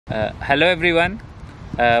Hello everyone,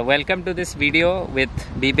 welcome to this video with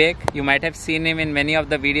Vivek. You might have seen him in many of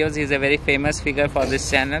the videos. He's a very famous figure for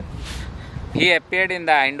this channel. He appeared in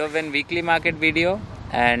the Eindhoven weekly market video,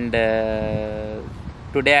 and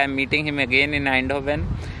today I am meeting him again in Eindhoven.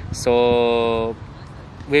 So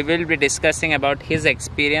we will be discussing about his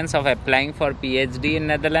experience of applying for PhD in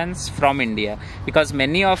Netherlands from India, because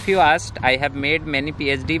many of you asked. I have made many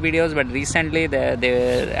PhD videos, but recently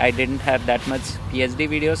I didn't have that much PhD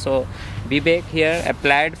videos. So Vivek here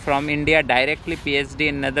applied from India directly PhD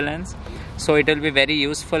in Netherlands. So it will be very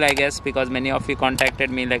useful, I guess, because many of you contacted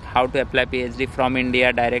me like how to apply PhD from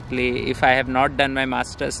India directly. If I have not done my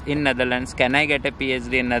masters in Netherlands, can I get a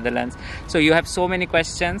PhD in Netherlands? So you have so many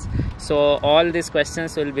questions. So all these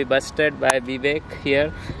questions will be busted by Vivek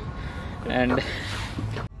here. And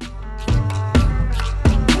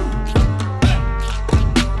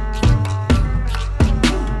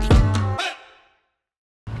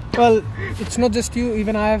well, it's not just you,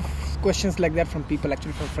 even I have questions like that from people,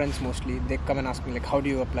 actually from friends mostly. They come and ask me like, how do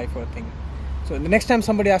you apply for a thing? So the next time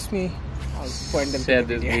somebody asks me, I'll point them share to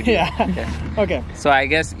the this video. Yeah. Okay. So I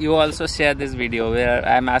guess you also share this video where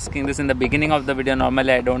I'm asking this in the beginning of the video.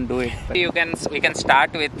 Normally I don't do it. We can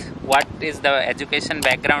start with what is the education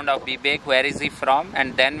background of Vivek, where is he from,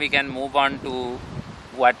 and then we can move on to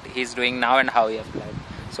what he's doing now and how he applied.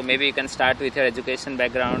 So maybe you can start with your education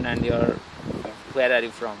background and where are you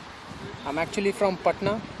from? I'm actually from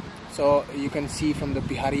Patna. So you can see from the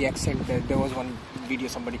Bihari accent that there was one video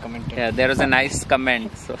somebody commented. Yeah, there was a nice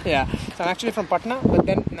comment. So. Yeah, so I'm actually from Patna, but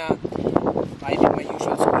then I did my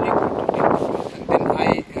usual schooling, and then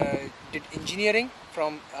I did engineering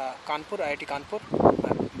from Kanpur, IIT Kanpur,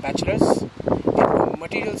 bachelor's in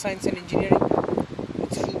material science and engineering.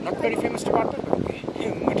 It's a not very famous department, but okay.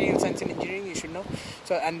 Material science and engineering, you should know.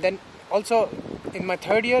 So, and then also in my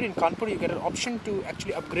third year in Kanpur, you get an option to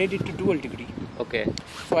actually upgrade it to dual degree. Okay.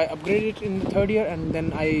 So I upgraded it in the third year, and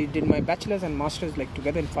then I did my bachelor's and master's like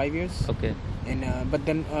together in 5 years. Okay. And but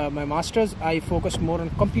then my master's, I focused more on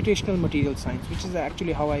computational material science, which is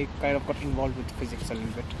actually how I kind of got involved with physics a little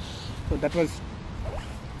bit. So that was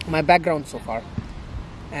my background so far.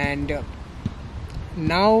 And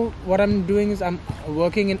now what I'm doing is I'm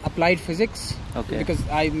working in applied physics. Okay. Because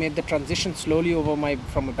I made the transition slowly over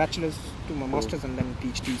from a bachelor's to my master's and then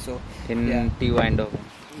PhD. So in TU Eindhoven.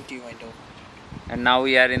 In TU Eindhoven. And now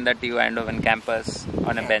we are in the TU Eindhoven campus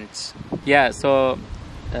on a bench. Yeah, so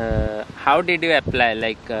how did you apply?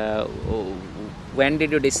 Like, when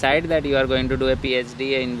did you decide that you are going to do a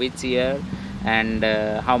PhD, in which year? And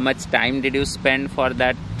how much time did you spend for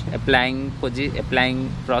that applying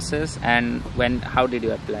process? And how did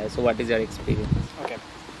you apply? So what is your experience? Okay.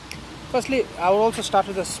 Firstly, I will also start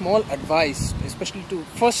with a small advice, especially to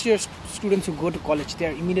first year students who go to college. They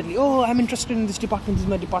are immediately, oh, I'm interested in this department, this is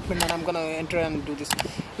my department, and I'm going to enter and do this.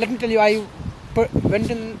 Let me tell you, I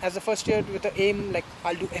went in as a first year with the aim, like,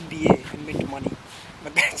 I'll do MBA and make money.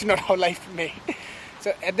 But that's not how life may.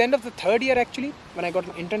 So at the end of the third year, actually, when I got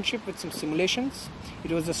an internship with some simulations,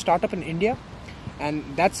 it was a startup in India. And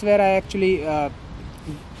that's where I actually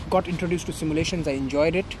got introduced to simulations. I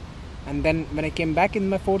enjoyed it. And then when I came back in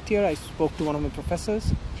my fourth year, I spoke to one of my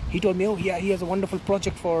professors. He told me, oh, yeah, he has a wonderful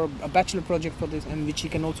project for a bachelor project for this, and which he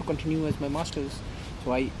can also continue as my master's.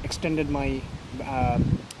 So I extended my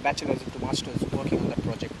bachelor's into master's working on that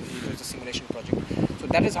project. It was a simulation project. So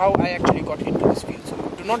that is how I actually got into this field. So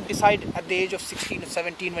do not decide at the age of 16 or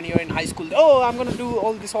 17 when you're in high school, oh, I'm going to do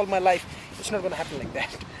all this all my life. It's not going to happen like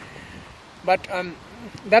that. But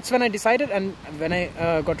that's when I decided, and when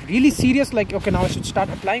I got really serious, like, okay, now I should start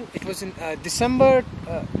applying. It was in December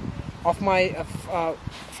of my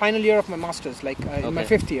final year of my master's, like in my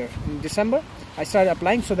fifth year. In December, I started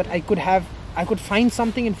applying so that I could find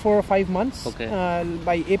something in 4 or 5 months.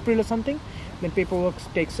 By April or something. Then paperwork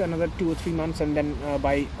takes another 2 or 3 months, and then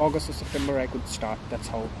by August or September I could start.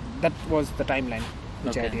 That was the timeline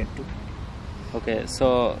which I adhered to. Okay,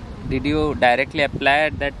 so did you directly apply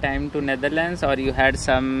at that time to Netherlands, or you had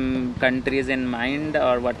some countries in mind,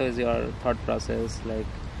 or what was your thought process like?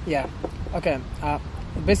 Yeah, okay.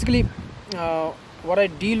 Basically, what I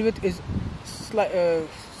deal with is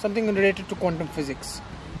something related to quantum physics.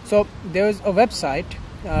 So there is a website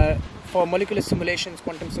for molecular simulations,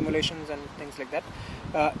 quantum simulations, and things like that.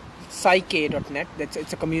 Psyk.net.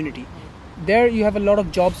 It's a community. There you have a lot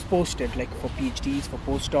of jobs posted, like for PhDs, for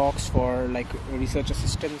postdocs, for like research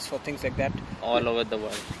assistants, for things like that. All over the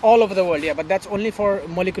world. All over the world, yeah. But that's only for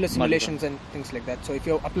molecular simulations and things like that. So if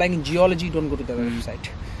you're applying in geology, don't go to the website.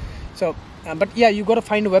 So, but yeah, you got to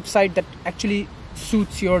find a website that actually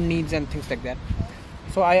suits your needs and things like that.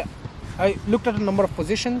 So I I looked at a number of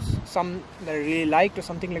positions, some that I really liked or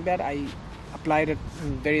something like that. I applied at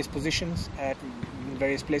various positions at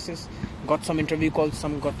various places, got some interview calls,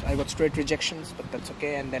 I got straight rejections, but that's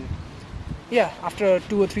okay. And then after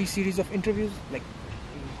 2 or 3 series of interviews, like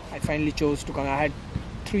I finally chose to come. I had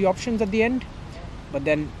 3 options at the end, but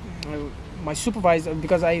then my supervisor,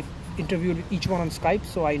 because I interviewed each one on Skype,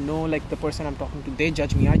 so I know like the person I'm talking to, they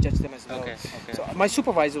judge me, I judge them as well. Okay. So my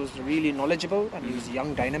supervisor was really knowledgeable and he was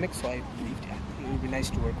young, dynamic, so I believed it would be nice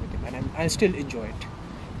to work with him, and I still enjoy it.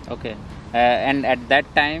 Okay. And at that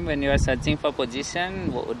time when you were searching for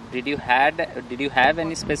position, did you have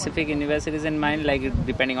any specific universities in mind, like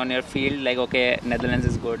depending on your field, like okay, Netherlands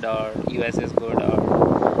is good or US is good,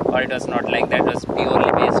 or it was not like that, it was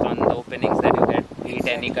purely based on the openings that you get, be it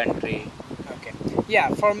any country? Okay. Yeah,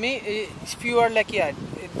 for me, if you are like,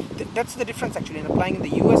 that's the difference actually in applying in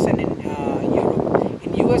the US and in Europe.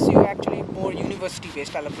 In US, you're actually more university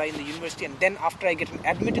based. I'll apply in the university, and then after I get an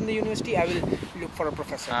admit in the university, I will look for a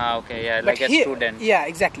professor. Okay, yeah, like a student. Yeah,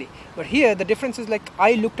 exactly. But here, the difference is like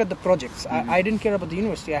I looked at the projects. I didn't care about the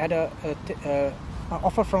university. I had an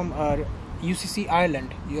offer from UCC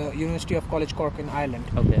Ireland, University of College Cork in Ireland.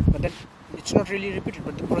 Okay. But then it's not really repeated,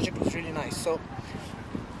 but the project was really nice. So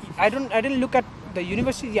I didn't look at the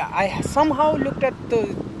university. Yeah, I somehow looked at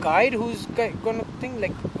the guide who's gonna think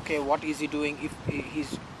like, okay, what is he doing, if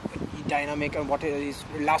he's dynamic, and what are his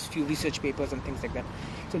last few research papers and things like that.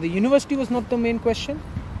 So the university was not the main question,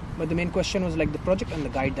 but the main question was like the project and the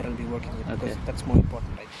guide that I'll be working with, because that's more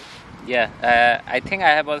important, I think. Yeah, I think I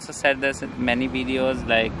have also said this in many videos,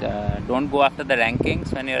 like don't go after the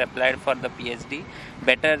rankings when you're applied for the PhD.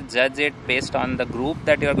 Better judge it based on the group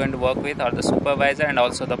that you're going to work with, or the supervisor, and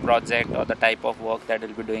also the project or the type of work that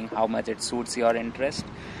you'll be doing, how much it suits your interest.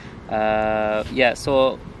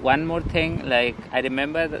 So one more thing, like I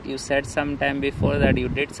remember that you said some time before that you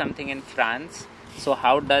did something in France. So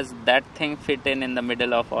how does that thing fit in the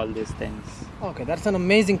middle of all these things? Okay, that's an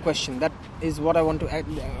amazing question. That is what I want to add.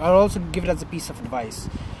 I'll also give it as a piece of advice.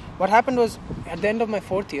 What happened was, at the end of my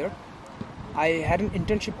 4th year, I had an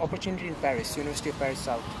internship opportunity in Paris, University of Paris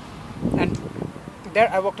South. And there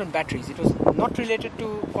I worked on batteries. It was not related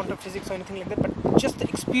to quantum physics or anything like that, but just the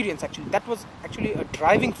experience actually. That was actually a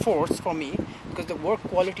driving force for me, because the work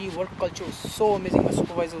quality, work culture was so amazing. My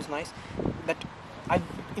supervisor was nice, that I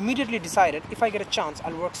immediately decided if I get a chance,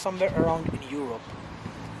 I'll work somewhere around in Europe.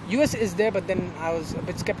 US is there, but then I was a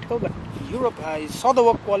bit skeptical. But Europe, I saw the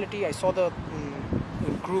work quality, I saw the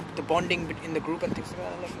group, the bonding in the group and things like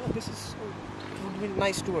that. I'm like, oh, it would be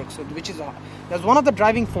nice to work. So, that's one of the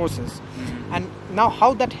driving forces. And now,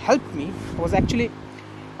 how that helped me was actually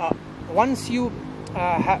once you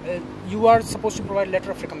are supposed to provide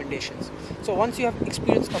letter of recommendations. So once you have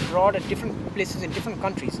experience abroad at different places in different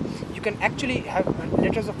countries, you can actually have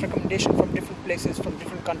letters of recommendation from different places, from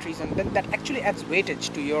different countries, and then that actually adds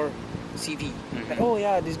weightage to your CV. That, oh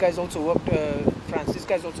yeah, this guy's also worked France, this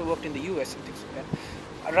guy's also worked in the US and things like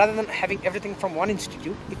that. Rather than having everything from one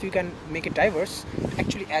institute, if you can make it diverse, it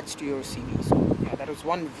actually adds to your CV. So yeah, that was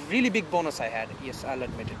one really big bonus I had. Yes, I'll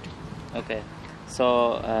admit it. Okay,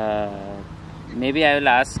 so maybe I will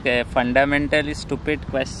ask a fundamentally stupid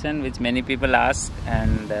question which many people ask,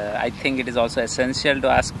 and I think it is also essential to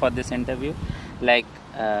ask for this interview. Like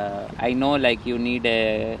I know, like you need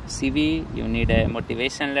a CV, you need a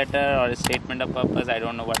motivation letter or a statement of purpose, I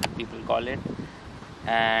don't know what people call it,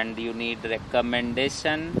 and you need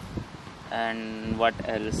recommendation, and what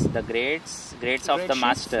else, the grades of the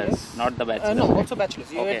masters, yes. Not the bachelor's. No, also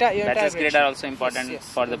bachelor's. Okay. Bachelor's grades are also important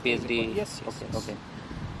for the PhD. Yes. Okay.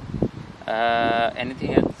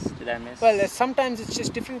 Anything else did I miss? Well, sometimes it's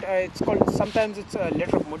just different. It's called, sometimes it's a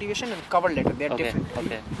letter of motivation and cover letter. They're different.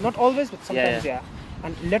 Okay. Not always, but sometimes yeah.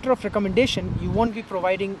 And letter of recommendation, you won't be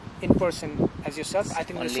providing in person as yourself. I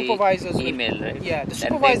think only the supervisors email, will, right? Yeah, the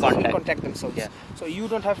supervisors will contact themselves. Yeah. So you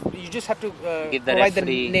don't have. You just have to provide the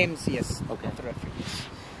names. Yes. Okay. Of the referees.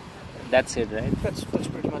 That's it, right? That's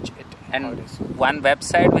pretty much it. And one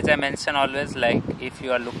website which I mention always, like if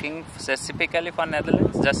you are looking specifically for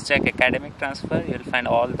Netherlands, just check academic transfer. You'll find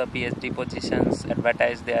all the PhD positions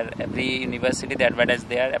advertised there. Every university they advertise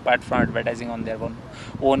there, apart from advertising on their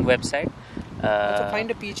own website. So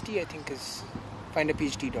find a PhD, I think, is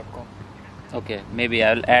findaphd.com. Okay, maybe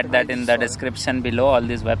I will add that in the description below, all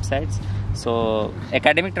these websites. So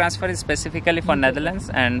academic transfer is specifically for Netherlands,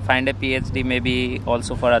 and find a PhD maybe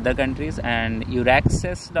also for other countries, and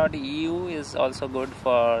euraccess.eu is also good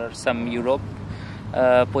for some Europe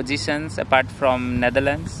positions apart from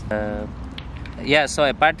Netherlands. yeah, so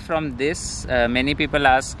apart from this, many people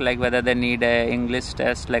ask like whether they need a English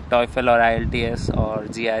test like TOEFL or IELTS or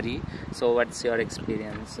GRE. So what's your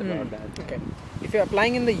experience about that? Okay, if you're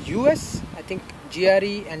applying in the US, I think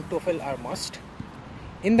GRE and TOEFL are must.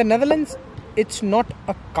 In the Netherlands, it's not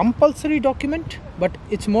a compulsory document, but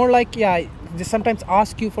it's more like, yeah, they sometimes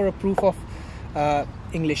ask you for a proof of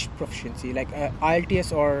English proficiency, like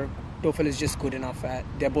IELTS or TOEFL is just good enough.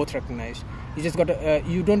 They're both recognized. You just got to,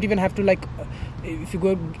 you don't even have to like, if you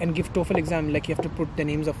go and give TOEFL exam, like you have to put the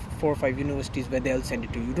names of 4 or 5 universities where they'll send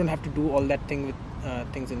it to you. You don't have to do all that thing with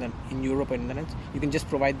things in Europe or in the Netherlands. You can just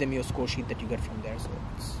provide them your score sheet that you get from there. So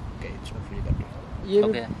it's okay. It's not really that bad. Yeah.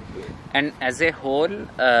 Okay. And as a whole,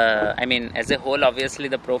 I mean, as a whole, obviously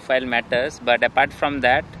the profile matters. But apart from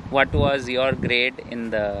that, what was your grade in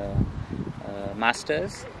the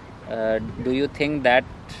masters? Do you think that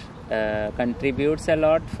contributes a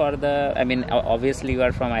lot for the, I mean, obviously you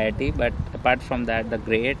are from IIT, but apart from that, the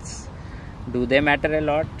grades, do they matter a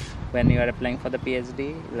lot when you are applying for the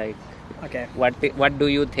PhD? Like, okay, what do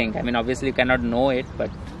you think? I mean, obviously you cannot know it, but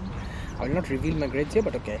I will not reveal my grades here,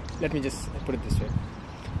 but okay, let me just put it this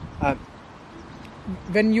way.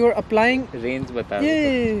 When you're applying, range bata.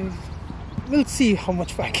 Yeah, we'll see how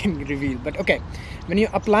much I can reveal, but okay, when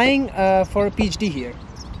you're applying for a PhD here,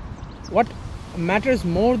 what matters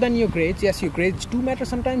more than your grades? Yes, your grades do matter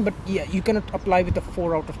sometimes, but yeah, you cannot apply with a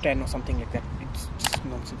 4 out of 10 or something like that. It's just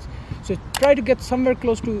nonsense. So try to get somewhere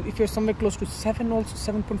close to, if you're somewhere close to 7, also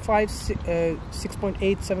 7.5, 6.8,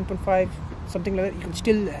 7.5, something like that,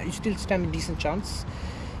 you still stand a decent chance.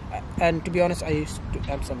 And to be honest,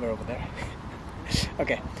 I'm somewhere over there.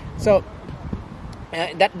 Okay, so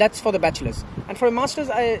that's for the bachelor's, and for a master's,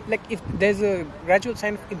 like if there's a gradual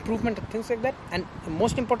sign of improvement and things like that, and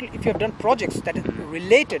most importantly, if you have done projects that is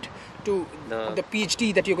related to the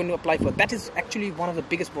PhD that you're going to apply for, that is actually one of the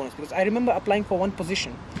biggest bonus. Because I remember applying for one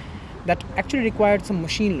position that actually required some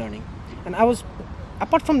machine learning, and I was,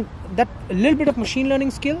 apart from that a little bit of machine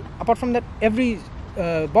learning skill, apart from that every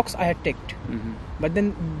box I had ticked. But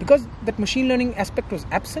then because that machine learning aspect was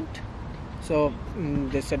absent, so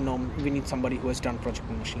they said, no, we need somebody who has done project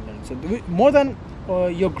in machine learning. So more than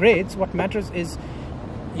your grades, what matters is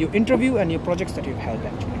your interview and your projects that you've held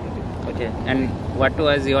actually. Okay, and what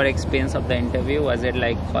was your experience of the interview? Was it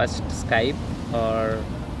like first Skype or?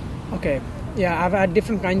 Okay, yeah, I've had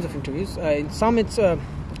different kinds of interviews. In some, it's I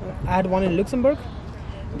had one in Luxembourg.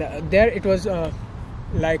 There it was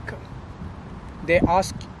like they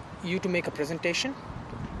ask you to make a presentation,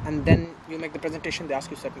 and then you make the presentation, they ask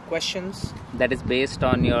you certain questions. That is based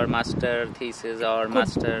on your master thesis or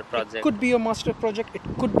master project? It could be your master project, it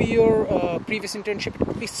could be your previous internship, it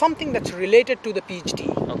could be something that's related to the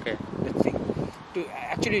PhD. Okay. That thing. To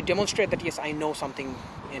actually demonstrate that, yes, I know something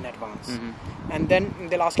in advance. And then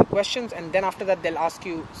they'll ask you questions, and then after that they'll ask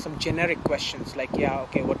you some generic questions like, yeah,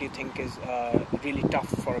 okay, what do you think is really tough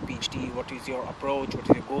for a PhD? What is your approach? What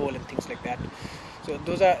is your goal? And things like that. So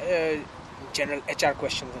those are general HR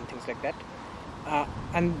questions and things like that.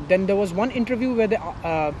 And then there was one interview where they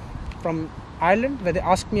from Ireland, where they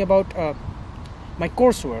asked me about my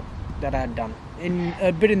coursework that I had done in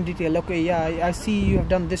a bit in detail. Okay, yeah, I see you have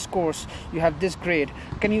done this course, you have this grade.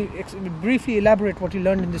 Can you briefly elaborate what you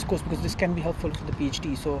learned in this course, because this can be helpful for the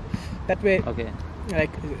PhD. So that way, okay,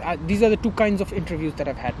 like these are the two kinds of interviews that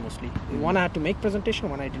I've had mostly. One I had to make presentation,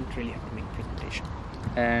 one I didn't really have to make presentation.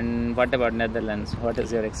 And what about Netherlands? What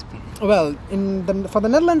is your experience? Well, for the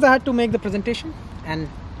Netherlands, I had to make the presentation, and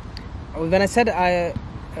when I said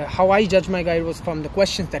how I judged my guide was from the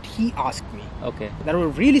questions that he asked me. Okay. That were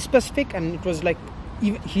really specific, and it was like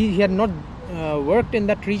he had not worked in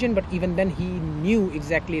that region, but even then he knew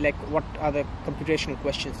exactly like what are the computational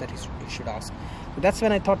questions that he should ask. So that's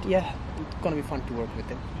when I thought, yeah, it's gonna be fun to work with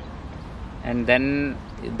him. And then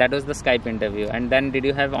that was the Skype interview. And then did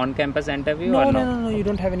you have on-campus interview? No, or no. You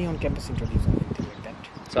don't have any on-campus interviews or anything like that.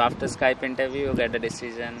 So after Skype interview, you get a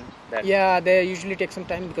decision. That yeah, they usually take some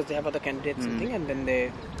time because they have other candidates and thing, and then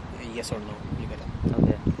they yes or no. You get it.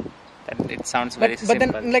 Okay. It sounds very simple.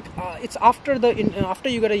 But then, like, it's after after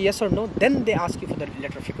you get a yes or no, then they ask you for the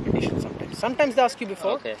letter of recommendation. Sometimes they ask you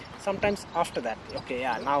before. Okay. Sometimes after that. Okay,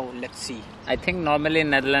 yeah. Now let's see. I think normally in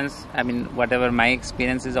Netherlands, I mean, whatever my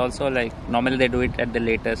experience is also, like, normally they do it at the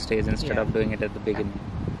later stage instead of doing it at the beginning.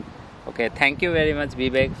 Okay, thank you very much,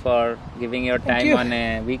 Vivek, for giving your time on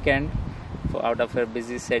a weekend out of your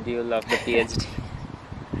busy schedule of the PhD.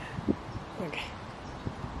 Okay.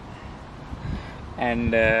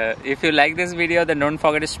 And if you like this video, then don't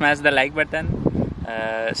forget to smash the like button.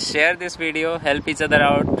 Share this video, help each other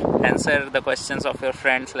out, answer the questions of your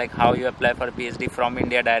friends, like how you apply for a PhD from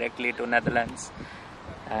India directly to Netherlands.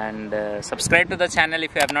 and subscribe to the channel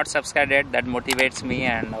if you have not subscribed yet. That motivates me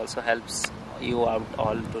and also helps you out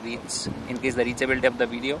all to increase the reachability of the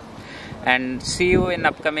video. And see you in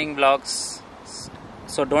upcoming vlogs.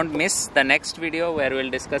 So don't miss the next video where we'll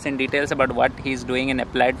discuss in details about what he's doing in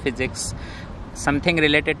applied physics, something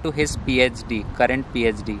related to his PhD, current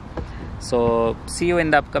PhD. So see you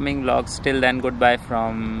in the upcoming vlogs. Till then, goodbye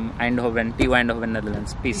from Eindhoven, TU Eindhoven,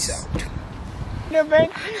 Netherlands. Peace out.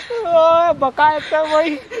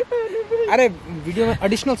 अरे video में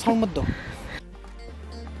additional sound मत दो.